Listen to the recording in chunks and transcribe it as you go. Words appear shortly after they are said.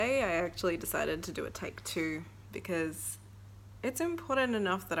actually decided to do a take 2 because it's important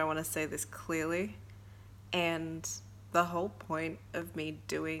enough that I want to say this clearly. And the whole point of me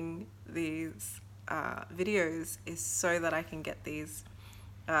doing these videos is so that I can get these,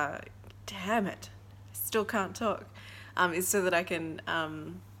 damn it, I still can't talk, is so that I can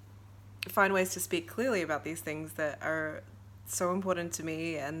find ways to speak clearly about these things that are so important to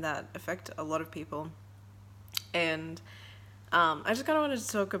me and that affect a lot of people. And I just kind of wanted to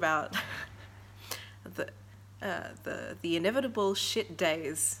talk about the inevitable shit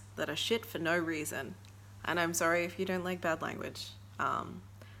days that are shit for no reason. And I'm sorry if you don't like bad language,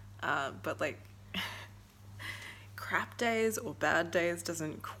 but like crap days or bad days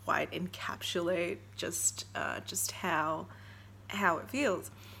doesn't quite encapsulate just how it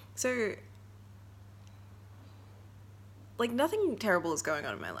feels. So, like, nothing terrible is going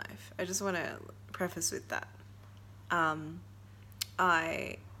on in my life. I just want to preface with that.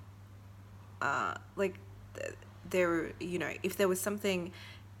 There, you know, if there was something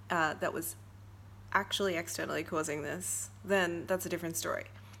that was actually externally causing this, then that's a different story.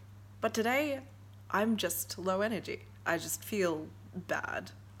 But today, I'm just low energy. I just feel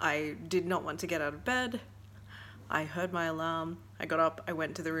bad. I did not want to get out of bed. I heard my alarm. I got up. I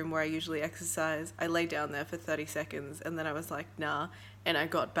went to the room where I usually exercise. I lay down there for 30 seconds and then I was like, nah. And I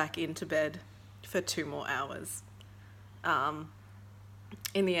got back into bed for 2 more hours.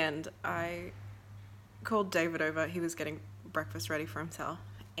 In the end, I called David over. He was getting breakfast ready for himself.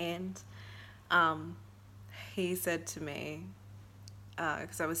 And he said to me,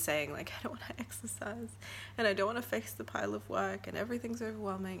 because I was saying, like, I don't want to exercise and I don't want to face the pile of work and everything's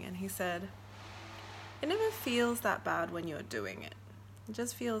overwhelming. And he said, it never feels that bad when you're doing it. It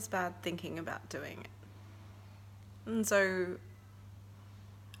just feels bad thinking about doing it. And so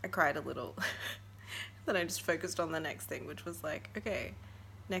I cried a little. Then I just focused on the next thing, which was like, okay,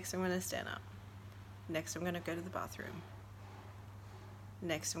 next I'm going to stand up. Next I'm going to go to the bathroom.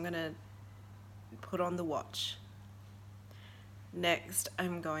 Next I'm going to put on the watch. Next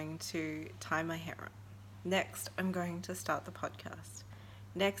I'm going to tie my hair up. Next I'm going to start the podcast.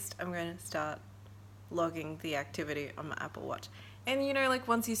 Next I'm going to start logging the activity on my Apple Watch. And you know, like,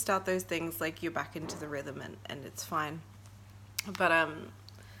 once you start those things, like, you're back into the rhythm and it's fine. But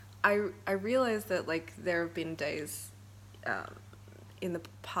I realized that, like, there have been days in the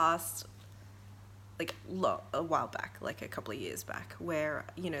past, like, a while back, like a couple of years back, where,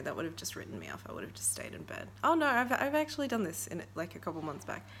 you know, that would have just written me off. I would have just stayed in bed. Oh no, I've actually done this in like a couple months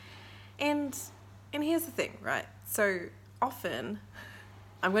back. And here's the thing, right? So often,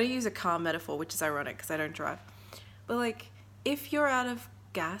 I'm going to use a car metaphor, which is ironic because I don't drive. But, like, if you're out of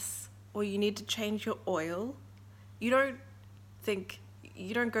gas or you need to change your oil, you don't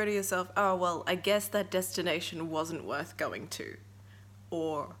go to yourself, oh, well, I guess that destination wasn't worth going to.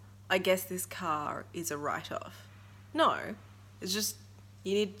 Or, I guess this car is a write-off. No, it's just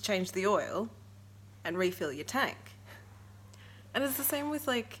you need to change the oil and refill your tank. And it's the same with,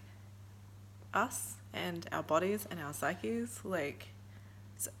 like, us and our bodies and our psyches. Like,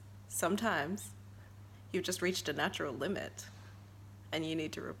 sometimes you've just reached a natural limit and you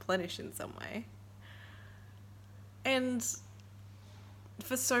need to replenish in some way. And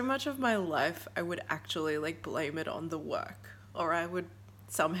for so much of my life, I would actually, like, blame it on the work, or I would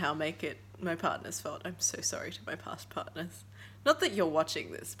somehow make it my partner's fault. I'm so sorry to my past partners. Not that you're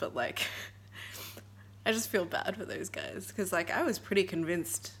watching this, but, like, I just feel bad for those guys because, like, I was pretty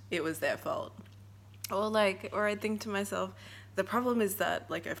convinced it was their fault. Or I think to myself, the problem is that,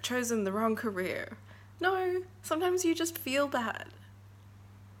 like, I've chosen the wrong career. No, sometimes you just feel bad.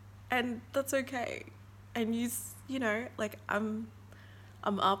 And that's okay. And you know, like, I'm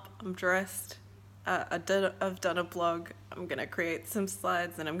up, I'm dressed, I've done a blog, I'm going to create some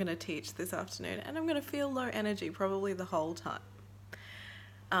slides and I'm going to teach this afternoon and I'm going to feel low energy probably the whole time.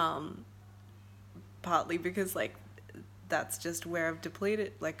 Partly because, like, that's just where I've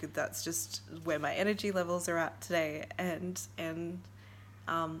depleted, like, that's just where my energy levels are at today, and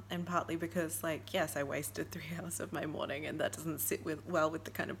partly because, like, yes, I wasted 3 hours of my morning and that doesn't sit well with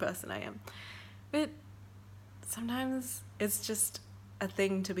the kind of person I am. But sometimes it's just a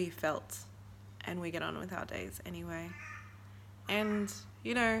thing to be felt and we get on with our days anyway. And,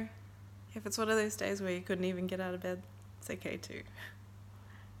 you know, if it's one of those days where you couldn't even get out of bed, it's okay too.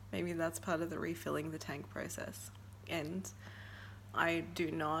 Maybe that's part of the refilling the tank process. And I do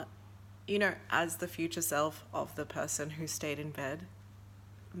not, you know, as the future self of the person who stayed in bed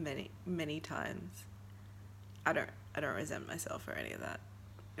many times, I don't resent myself for any of that.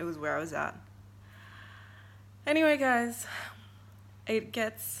 It was where I was at. Anyway, guys, it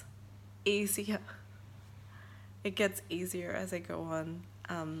gets easier. It gets easier as I go on.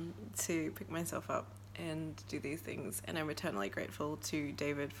 to pick myself up and do these things. And I'm eternally grateful to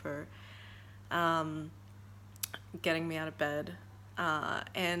David for getting me out of bed.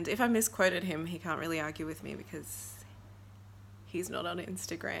 And if I misquoted him, he can't really argue with me because he's not on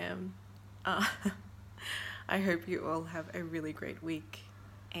Instagram. I hope you all have a really great week,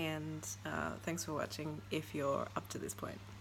 and thanks for watching if you're up to this point.